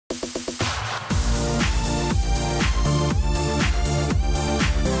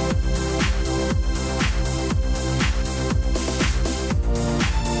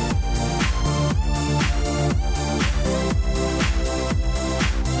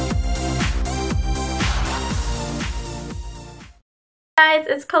guys,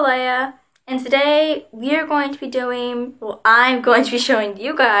 it's Kaleia, and today we are going to be doing, I'm going to be showing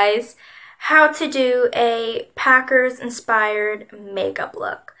you guys how to do a Packers inspired makeup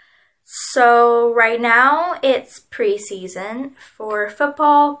look. So right now it's preseason for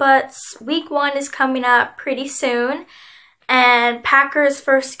football, but week 1 is coming up pretty soon, and Packers'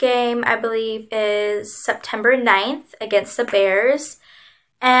 first game I believe is September 9th against the Bears.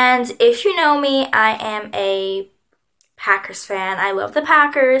 And if you know me, I am a Packers fan. I love the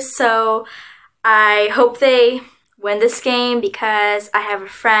Packers, so I hope they win this game because I have a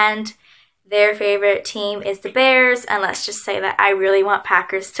friend, their favorite team is the Bears, and let's just say that I really want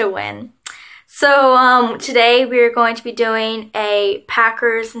Packers to win. So today we're going to be doing a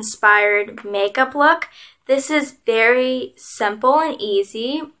Packers inspired makeup look. This is very simple and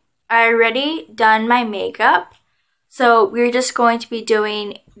easy. I already done my makeup. So we're just going to be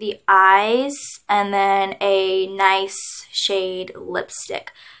doing the eyes and then a nice shade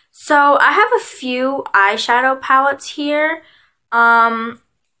lipstick. So I have a few eyeshadow palettes here. I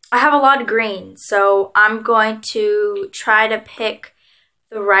have a lot of green, so I'm going to try to pick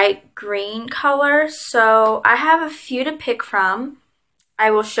the right green color. So I have a few to pick from. I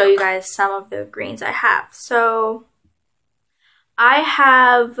will show you guys some of the greens I have. So I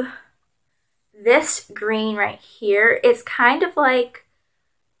have this green right here. It's kind of like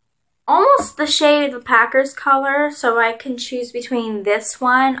almost the shade of the Packers color, so I can choose between this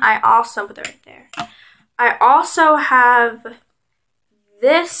one. I also put it right there. I also have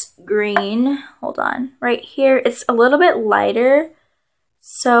this green, hold on, right here. It's a little bit lighter,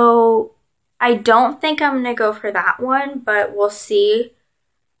 so I don't think I'm gonna go for that one, but we'll see.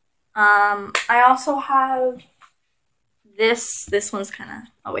 I also have this one's kind of,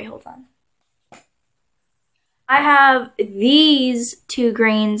 oh wait, hold on. I have these two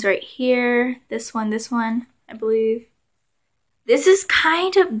greens right here. This one, I believe. This is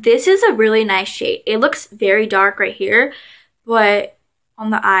a really nice shade. It looks very dark right here, but on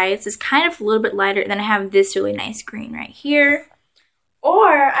the eyes, it's kind of a little bit lighter. And then I have this really nice green right here. Or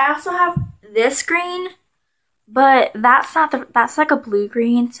I also have this green, but that's like a blue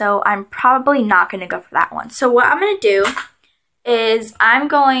green, so I'm probably not gonna go for that one. So what I'm gonna do is I'm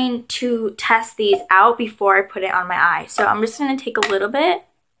going to test these out before I put it on my eye. So I'm just going to take a little bit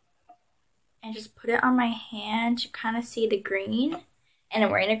and just put it on my hand to kind of see the green. And I'm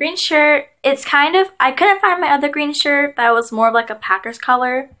wearing a green shirt. It's kind of, I couldn't find my other green shirt that was more of like a Packers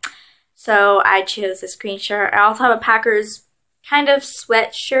color, so I chose this green shirt. I also have a Packers kind of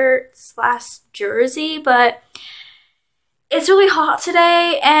sweatshirt slash jersey, but it's really hot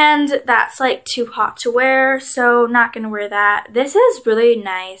today, and that's like too hot to wear, so not gonna wear that. This is really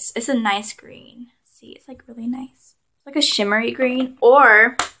nice. It's a nice green. See, it's like really nice. It's like a shimmery green.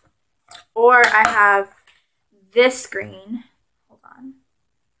 Or I have this green. Hold on.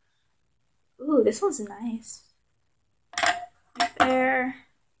 Ooh, this one's nice. Right there.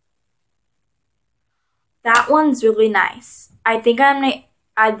 That one's really nice. I think I'm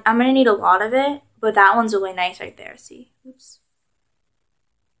gonna need a lot of it. But that one's really nice right there. See? Oops.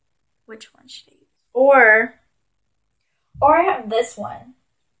 Which one should I use? Or I have this one.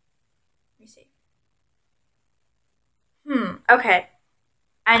 Let me see. Okay.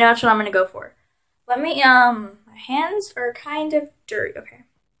 I know which one I'm gonna go for. Let me, my hands are kind of dirty. Okay.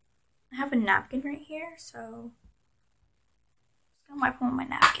 I have a napkin right here, so I'm just gonna wipe them with my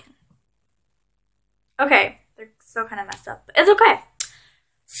napkin. Okay. They're still kind of messed up, but it's okay.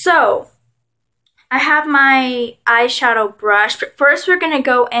 So I have my eyeshadow brush, but first we're going to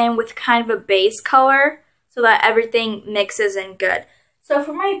go in with kind of a base color so that everything mixes in good. So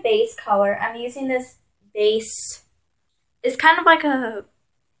for my base color, I'm using this base. It's kind of like a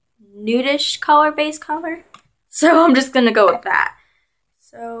nudish color, base color. So I'm just going to go with that.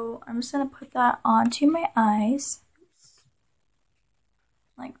 So I'm just going to put that onto my eyes.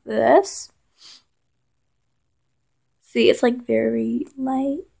 Like this. See, it's like very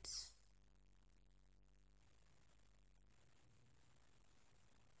light.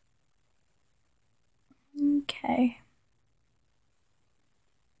 Okay.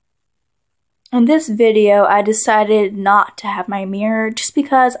 In this video, I decided not to have my mirror just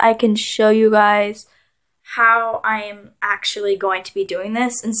because I can show you guys how I am actually going to be doing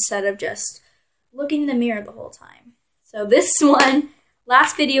this instead of just looking in the mirror the whole time. So this one,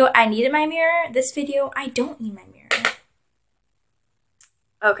 last video, I needed my mirror. This video, I don't need my mirror.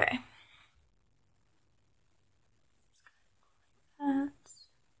 Okay.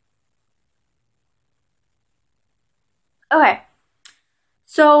 Okay,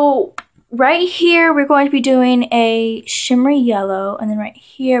 so right here we're going to be doing a shimmery yellow, and then right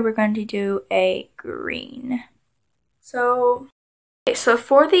here we're going to do a green. So Okay, so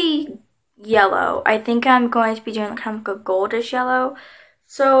for the yellow, I think I'm going to be doing kind of like a goldish yellow.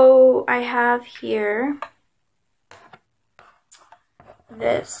 So I have here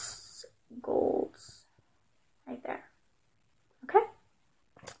this gold right there. Okay.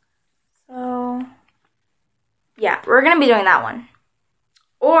 So yeah, we're gonna be doing that one.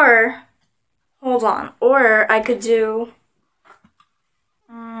 Or hold on. Or I could do.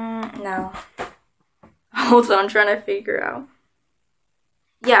 No. Hold on, I'm trying to figure out.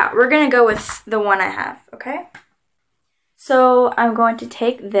 Yeah, we're gonna go with the one I have. Okay. So I'm going to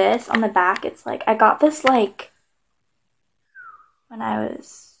take this on the back. It's like I got this like when I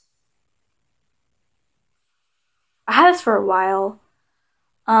had this for a while.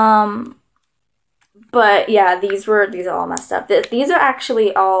 But yeah, these are all messed up. These are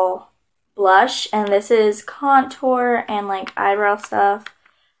actually all blush, and this is contour and like eyebrow stuff.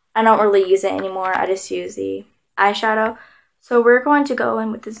 I don't really use it anymore. I just use the eyeshadow. So we're going to go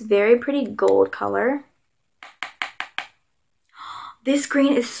in with this very pretty gold color. This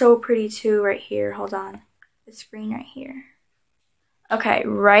green is so pretty too right here. Hold on. This green right here. Okay,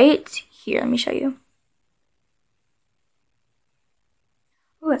 right here. Let me show you.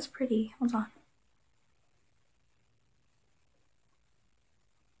 Oh, that's pretty. Hold on.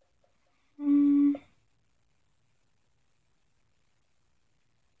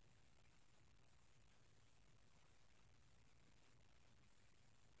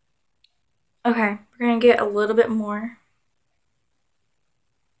 Okay, we're gonna get a little bit more.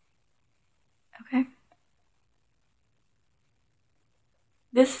 Okay.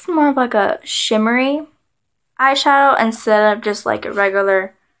 This is more of like a shimmery eyeshadow instead of just like a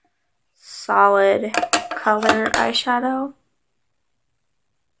regular solid color eyeshadow.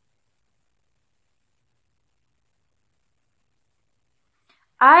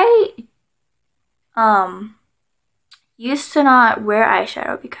 I used to not wear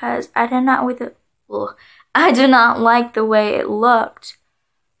eyeshadow because I did not like the way it looked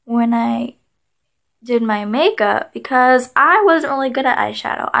when I did my makeup because I wasn't really good at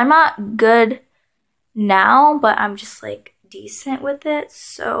eyeshadow. I'm not good now, but I'm just like decent with it,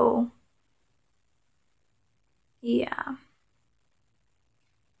 so yeah.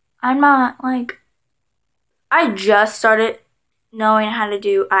 I'm not like, I just started knowing how to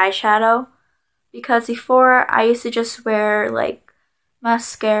do eyeshadow because before I used to just wear like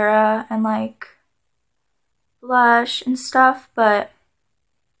mascara and like blush and stuff, but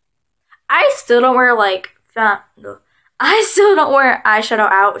I still don't wear like, I still don't wear eyeshadow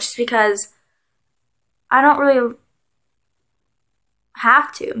out just because I don't really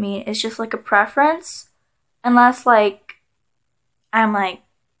have to. I mean, it's just like a preference, unless like I'm like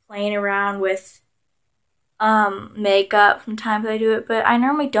playing around with makeup. Sometimes I do it, but I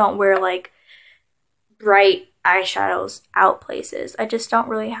normally don't wear like bright eyeshadows out places. I just don't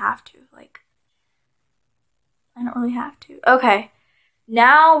really have to. Like, I don't really have to. Okay,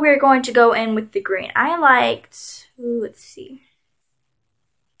 now we're going to go in with the green. I liked, let's see.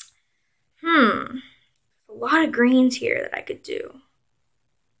 A lot of greens here that I could do.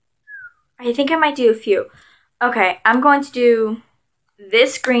 I think I might do a few. Okay, I'm going to do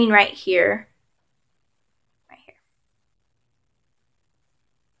this green right here.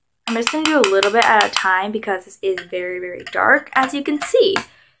 I'm just going to do a little bit at a time because this is very, very dark, as you can see.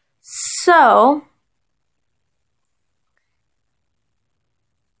 So,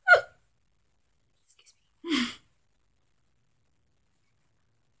 excuse me.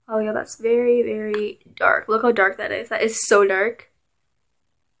 Oh yeah, that's very, very dark. Look how dark that is. That is so dark.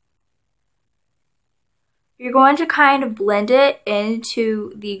 You're going to kind of blend it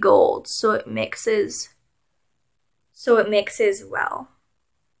into the gold so it mixes well.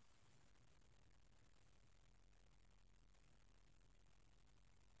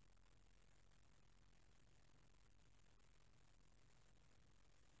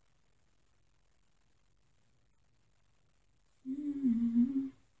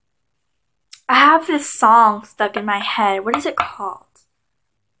 I have this song stuck in my head. What is it called?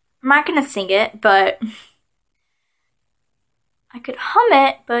 I'm not gonna sing it, but I could hum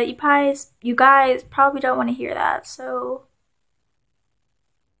it, but you guys probably don't want to hear that, so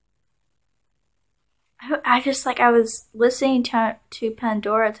I just like, I was listening to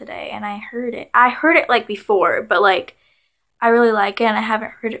Pandora today and I heard it. I heard it like before, but like I really like it and I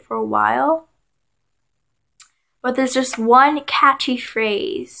haven't heard it for a while. But there's just one catchy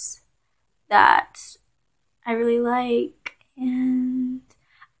phrase that I really like, and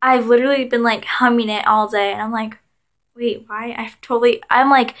I've literally been like humming it all day, and I'm like, wait, why? I'm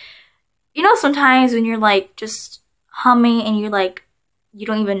like, you know, sometimes when you're like just humming and you're like, you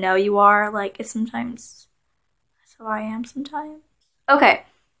don't even know you are, like, it's sometimes, that's how I am sometimes. Okay,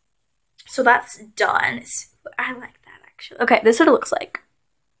 so that's done. I like that actually. Okay, this is what it looks like.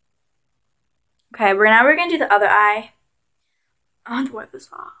 Okay, now we're gonna do the other eye. I want to wipe this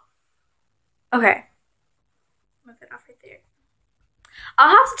off. Okay. Wipe it off right there. I'll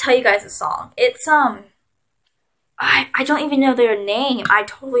have to tell you guys a song. It's I don't even know their name. I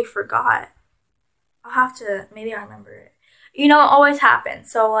totally forgot. I'll have to, maybe I'll remember it. You know, it always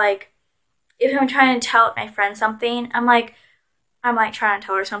happens. So like, if I'm trying to tell my friend something, I'm like trying to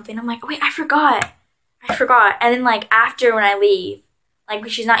tell her something. I'm like, wait, I forgot. And then like after when I leave, like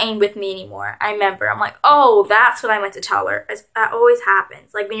she's not in with me anymore, I remember. I'm like, oh, that's what I meant to tell her. That always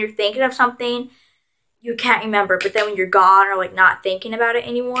happens. Like when you're thinking of something, you can't remember, but then when you're gone or like not thinking about it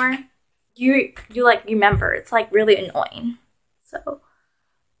anymore, you like remember. It's like really annoying. So,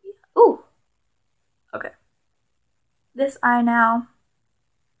 yeah. Ooh. Okay. This eye now.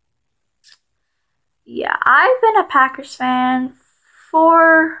 Yeah, I've been a Packers fan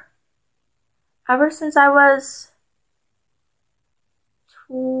ever since I was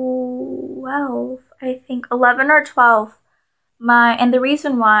 12, I think 11 or 12. And the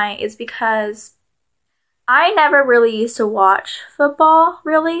reason why is because I never really used to watch football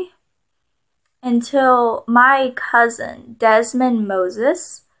really until my cousin Desmond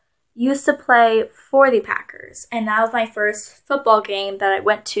Moses used to play for the Packers, and that was my first football game that I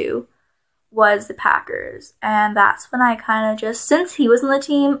went to, was the Packers. And that's when I kind of just, since he was on the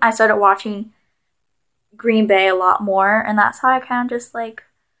team, I started watching Green Bay a lot more, and that's how I kind of just like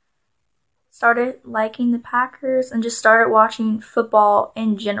started liking the Packers and just started watching football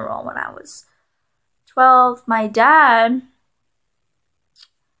in general when I was 12. My dad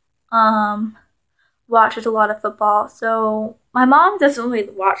watches a lot of football, so my mom doesn't really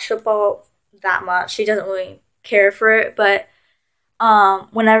watch football that much. She doesn't really care for it, but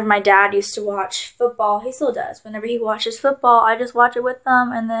whenever my dad used to watch football, he still does. Whenever he watches football, I just watch it with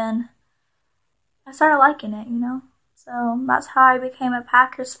them, and then I started liking it, you know? So that's how I became a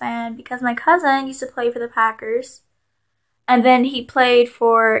Packers fan, because my cousin used to play for the Packers, and then he played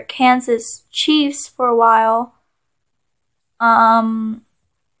for Kansas Chiefs for a while.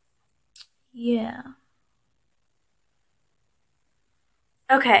 Yeah.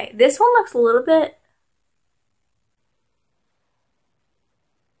 Okay, this one looks a little bit...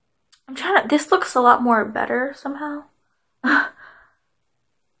 this looks a lot more better somehow.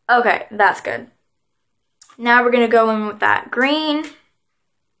 Okay, that's good. Now we're gonna go in with that green,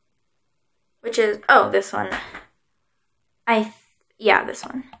 which is, oh, this one. Yeah, this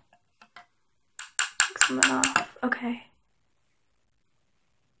one. Take some of that off. Okay.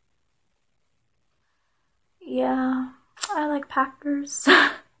 Yeah, I like Packers.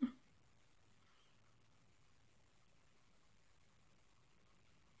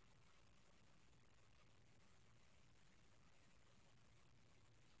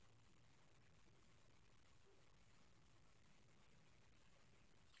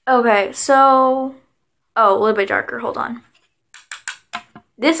 Okay, so, oh, a little bit darker, hold on.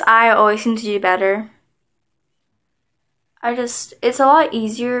 This eye always seems to do better. It's a lot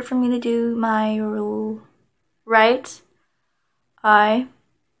easier for me to do my right eye.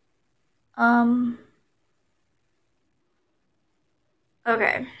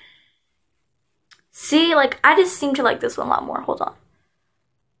 Okay. See, like, I just seem to like this one a lot more. Hold on.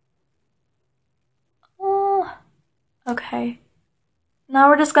 Oh, okay. Now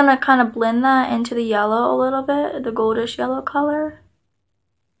we're just gonna kind of blend that into the yellow a little bit, the goldish yellow color.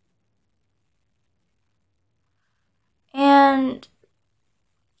 And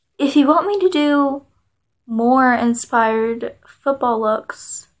if you want me to do more inspired football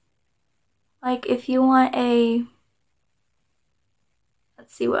looks, like if you want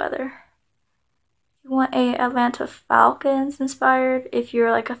let's see what other. If you want a Atlanta Falcons inspired, if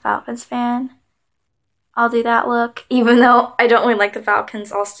you're like a Falcons fan, I'll do that look. Even though I don't really like the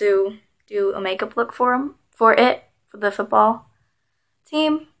Falcons, I'll still do a makeup look for the football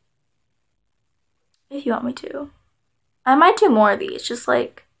team. If you want me to. I might do more of these, just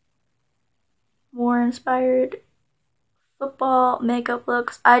like more inspired football makeup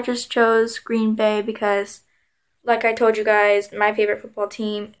looks. I just chose Green Bay because, like I told you guys, my favorite football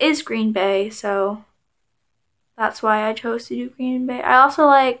team is Green Bay, so that's why I chose to do Green Bay. I also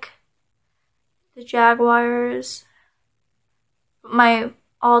like the Jaguars. My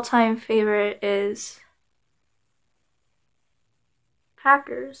all-time favorite is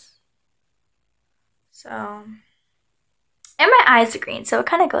Packers. So, and my eyes are green, so it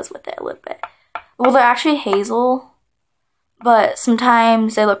kind of goes with it a little bit. Well, they're actually hazel, but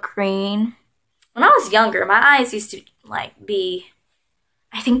sometimes they look green. When I was younger, my eyes used to like be,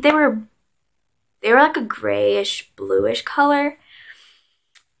 I think they were like a grayish, bluish color.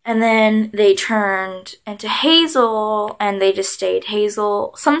 And then they turned into hazel and they just stayed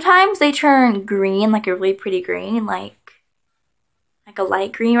hazel. Sometimes they turn green, like a really pretty green, like a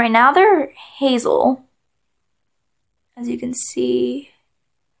light green. Right now they're hazel, as you can see.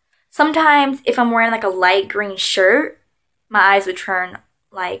 Sometimes if I'm wearing like a light green shirt, my eyes would turn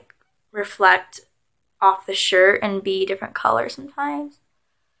like reflect off the shirt and be different colors sometimes.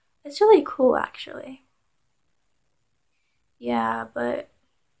 It's really cool actually. Yeah, but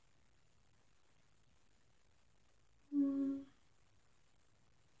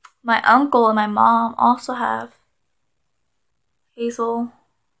my uncle and my mom also have hazel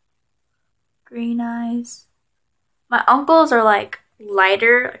green eyes. My uncles are like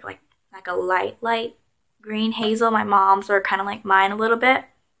lighter, like a light green hazel. My mom's are kind of like mine a little bit.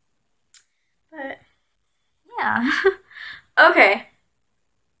 But yeah. Okay.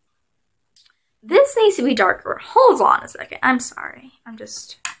 This needs to be darker. Hold on a second. I'm sorry. I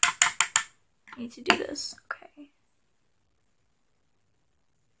need to do this. Okay.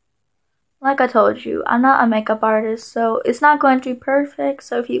 Like I told you, I'm not a makeup artist, so it's not going to be perfect.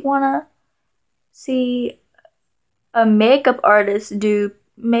 So if you want to see a makeup artist do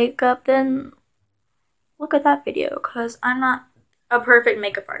makeup, then look at that video, because I'm not a perfect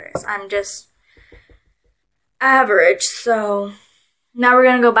makeup artist. I'm just average. So now we're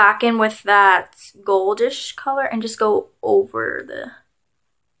gonna go back in with that goldish color and just go over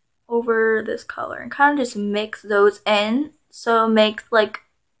this color and kind of just mix those in, so it makes like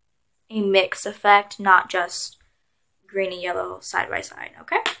a mixed effect, not just green and yellow side by side.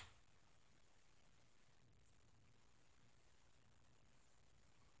 Okay.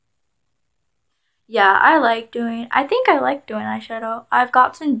 Yeah, I think I like doing eyeshadow. I've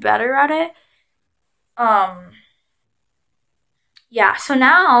gotten better at it. Yeah, so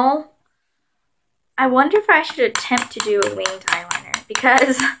now I wonder if I should attempt to do a winged eyeliner,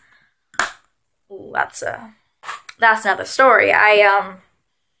 because ooh, that's another story.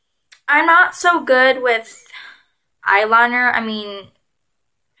 I'm not so good with eyeliner. I mean,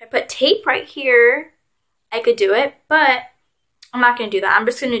 if I put tape right here, I could do it, but I'm not gonna do that. I'm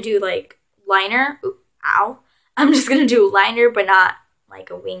just gonna do like liner. Ooh, ow. I'm just gonna do liner, but not like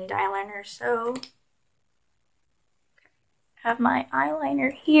a winged eyeliner. So I have my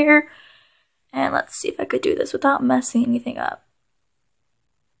eyeliner here, and let's see if I could do this without messing anything up.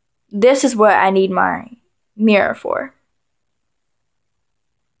 This is what I need my mirror for.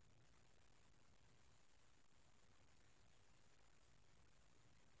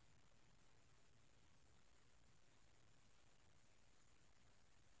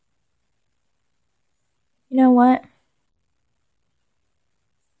 You know what?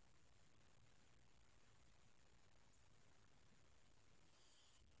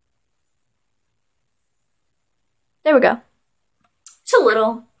 There we go. It's a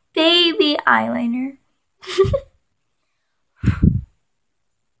little baby eyeliner.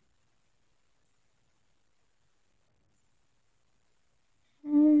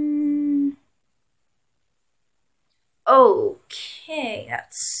 Okay,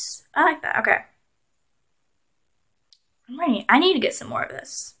 I like that. Okay. I'm ready. I need to get some more of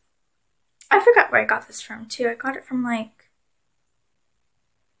this. I forgot where I got this from too. I got it from like,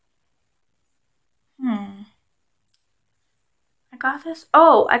 I got this?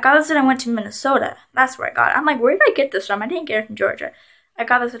 Oh, I got this when I went to Minnesota. That's where I got it. I'm like, where did I get this from? I didn't get it from Georgia. I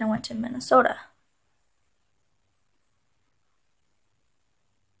got this when I went to Minnesota.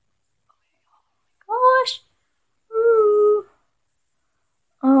 Gosh. Ooh.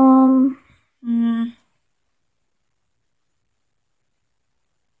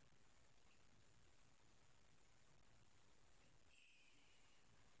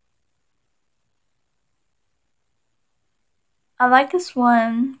 I like this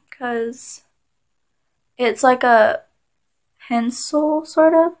one because it's like a pencil,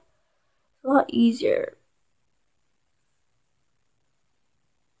 sort of. It's a lot easier.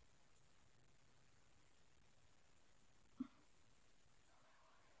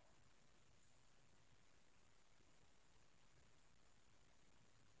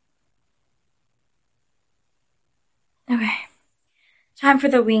 Okay. Time for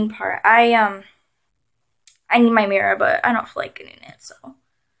the wing part. I need my mirror, but I don't feel like getting it, so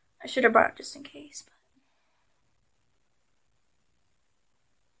I should have brought it just in case.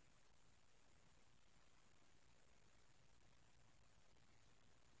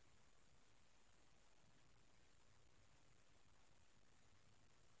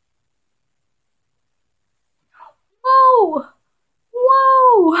 Whoa!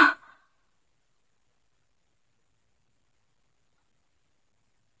 Whoa!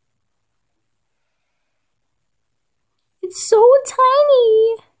 It's so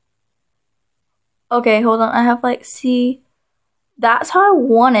tiny! Okay, hold on. I have like, see, that's how I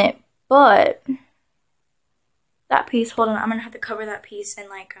want it, but that piece, hold on, I'm gonna have to cover that piece and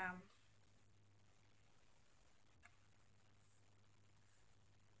like,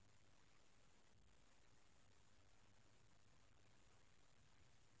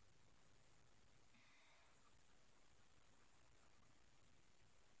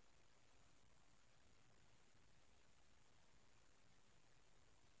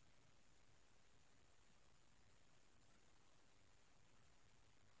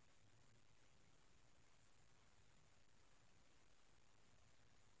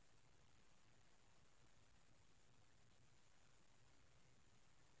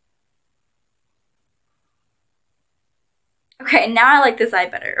 okay, now I like this eye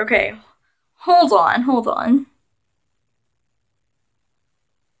better. Okay, hold on, hold on.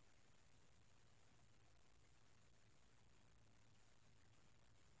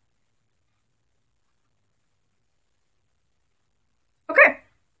 Okay,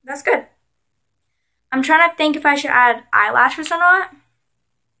 that's good. I'm trying to think if I should add eyelashes or not.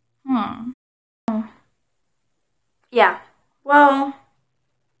 Hmm. Yeah. Well,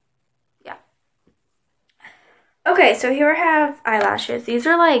 yeah. Okay, so here I have eyelashes. These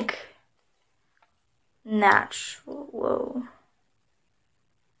are like natural. Whoa.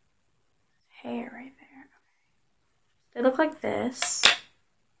 Hair right there. They look like this.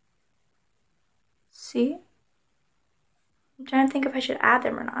 See? I'm trying to think if I should add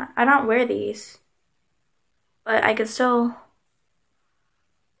them or not. I don't wear these, but I could still.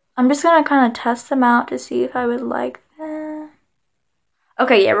 I'm just gonna kind of test them out to see if I would like them.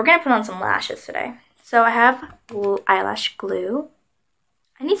 Okay, yeah, we're gonna put on some lashes today. So I have eyelash glue.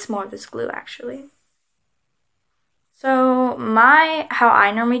 I need some more of this glue actually. So how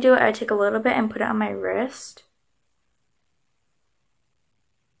I normally do it, I take a little bit and put it on my wrist.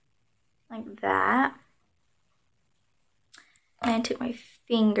 Like that. And I take my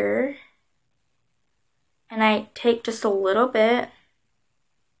finger and I take just a little bit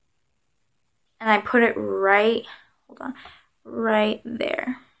and I put it right, hold on, right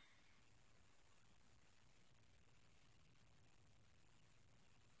there.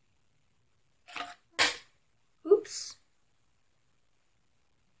 Oops.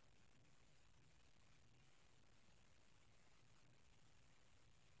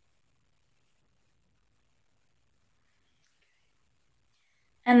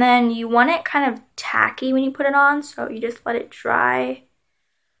 And then you want it kind of tacky when you put it on, so you just let it dry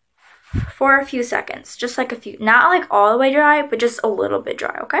for a few seconds. Just like a few, not like all the way dry, but just a little bit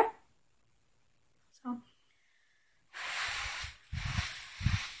dry, okay? So.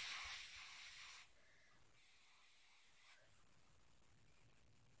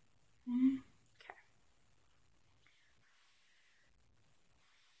 Okay.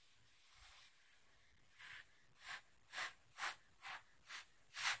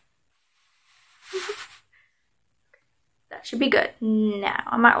 That should be good. Now,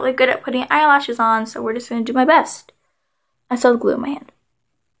 I'm not really good at putting eyelashes on, so we're just gonna do my best. I still have glue in my hand.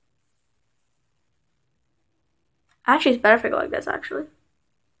 Actually, it's better if I go like this, actually.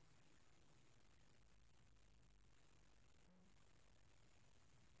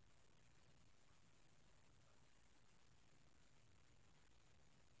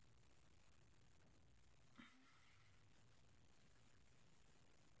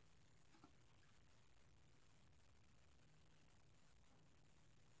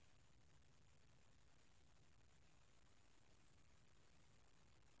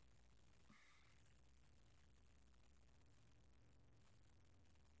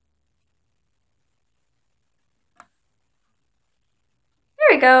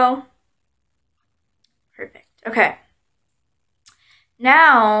 There we go. Perfect. Okay.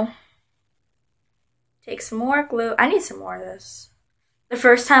 Now, take some more glue. I need some more of this. The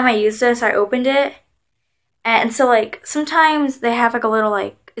first time I used this, I opened it. And so, like, sometimes they have, like, a little,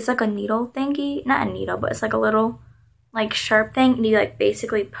 like, it's like a needle thingy. Not a needle, but it's like a little, like, sharp thing. And you, like,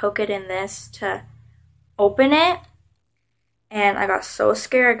 basically poke it in this to open it. And I got so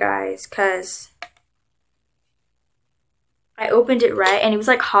scared, guys, because I opened it right. And it was,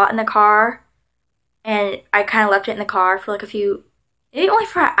 like, hot in the car. And I kind of left it in the car for, like, maybe only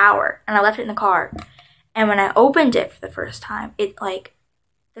for an hour. And I left it in the car. And when I opened it for the first time, it, like,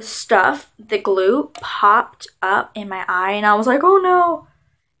 the glue popped up in my eye. And I was like, oh, no.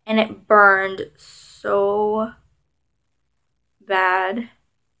 And it burned so bad.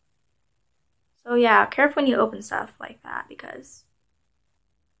 So, yeah, careful when you open stuff like that because...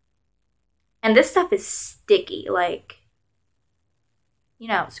 And this stuff is sticky. Like, you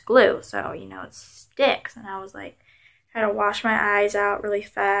know, it's glue. So, you know, it sticks. And I was like, I had to wash my eyes out really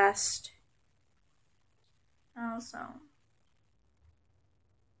fast. Also,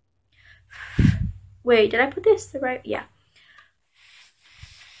 wait, did I put this the right? Yeah.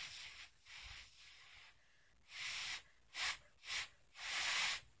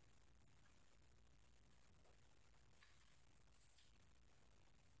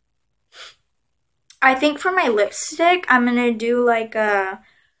 I think for my lipstick, I'm gonna do like a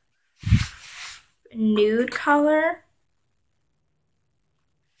nude color.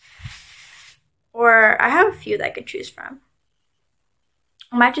 Or I have a few that I could choose from.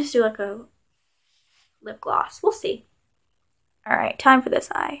 I might just do like a lip gloss. We'll see. Alright, time for this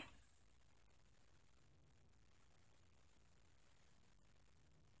eye.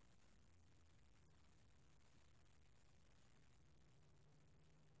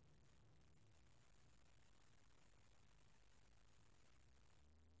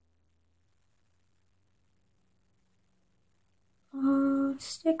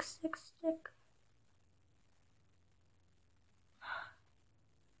 Stick, stick, stick.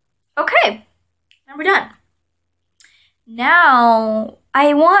 Okay, now we're done. Now,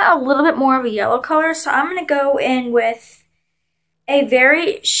 I want a little bit more of a yellow color, so I'm gonna go in with a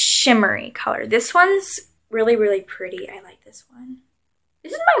very shimmery color. This one's really, really pretty. I like this one.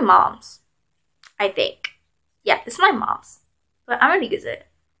 This is my mom's, I think. Yeah, this is my mom's, but I'm gonna use it.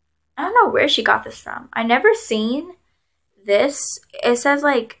 I don't know where she got this from. I never seen this. It says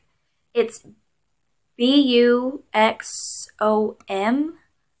like it's BUXOM.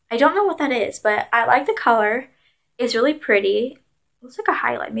 I don't know what that is, but I like the color. It's really pretty. It looks like a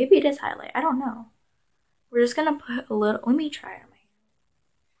highlight. Maybe it is highlight. I don't know. We're just gonna put a little. Let me try it on my hand.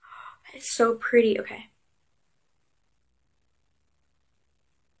 It's so pretty. Okay.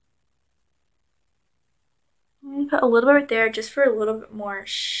 I'm gonna put a little bit right there just for a little bit more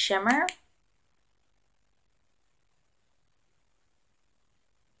shimmer.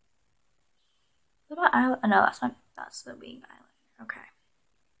 What about eyeliner? Oh, no, that's the wing eyeliner. Okay.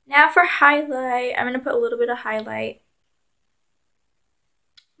 Now for highlight, I'm gonna put a little bit of highlight.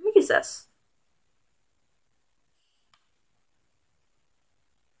 Let me use this.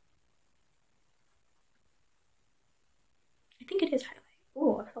 I think it is highlight.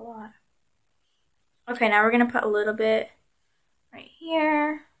 Ooh, that's a lot. Okay, now we're gonna put a little bit right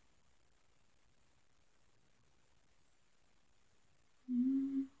here.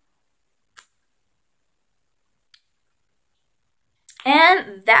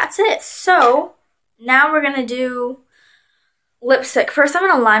 And that's it. So now we're gonna do lipstick. First, I'm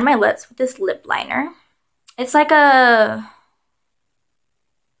gonna line my lips with this lip liner. It's like a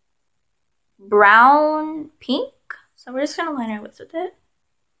brown pink. So we're just gonna line our lips with it.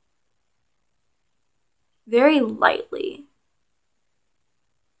 Very lightly.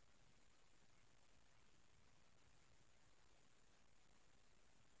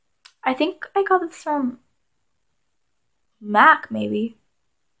 I think I got this from MAC, maybe.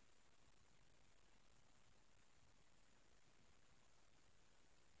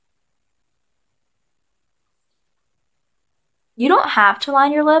 You don't have to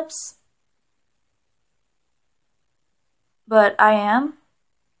line your lips, but I am.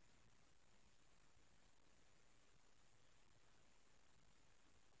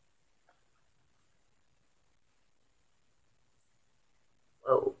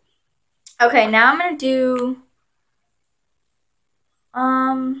 Whoa. Okay, now I'm gonna do,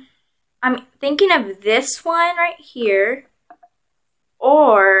 I'm thinking of this one right here,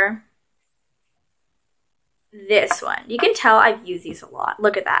 or this one. You can tell I've used these a lot.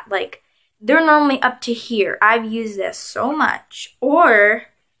 Look at that. Like, they're normally up to here. I've used this so much. Or,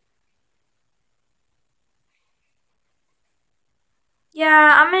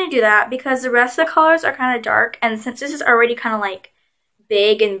 yeah, I'm going to do that because the rest of the colors are kind of dark. And since this is already kind of like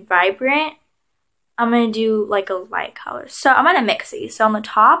big and vibrant, I'm going to do like a light color. So I'm going to mix these. So on the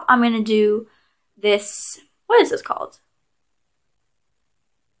top, I'm going to do this. What is this called?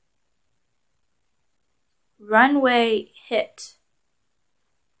 Runway Hit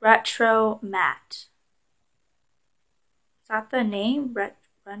Retro Matte. Is that the name?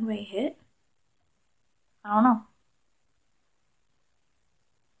 Runway Hit? I don't know.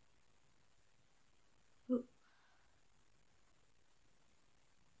 Ooh.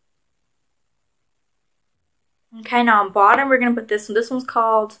 Okay, now on bottom we're gonna put this one. This one's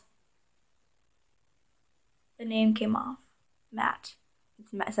called, the name came off, matte.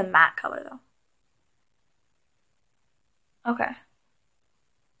 It's a matte color though. Okay.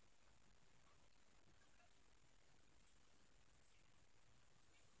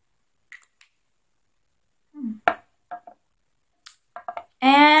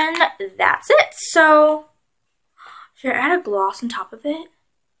 And that's it. So, should I add a gloss on top of it?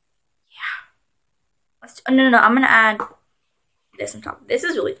 Yeah. No, I'm gonna add this on top. This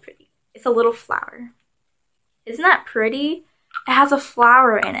is really pretty. It's a little flower. Isn't that pretty? It has a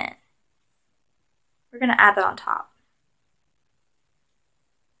flower in it. We're gonna add that on top.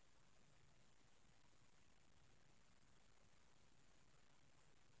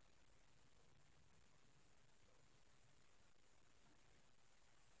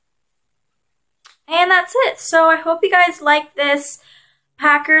 And that's it. So I hope you guys like this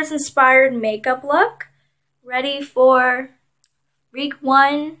Packers inspired makeup look. Ready for week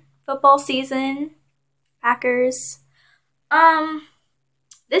 1 football season. Packers.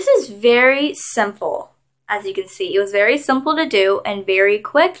 This is very simple, as you can see. It was very simple to do and very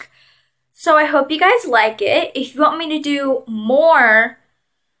quick. So I hope you guys like it. If you want me to do more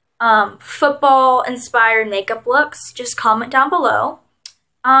football inspired makeup looks, just comment down below.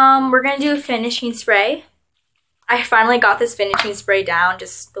 We're gonna do a finishing spray. I finally got this finishing spray down,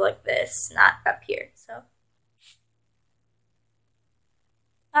 just like this, not up here. So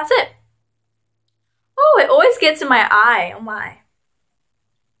that's it. Oh, it always gets in my eye. Oh my.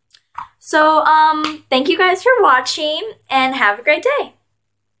 So, thank you guys for watching and have a great day.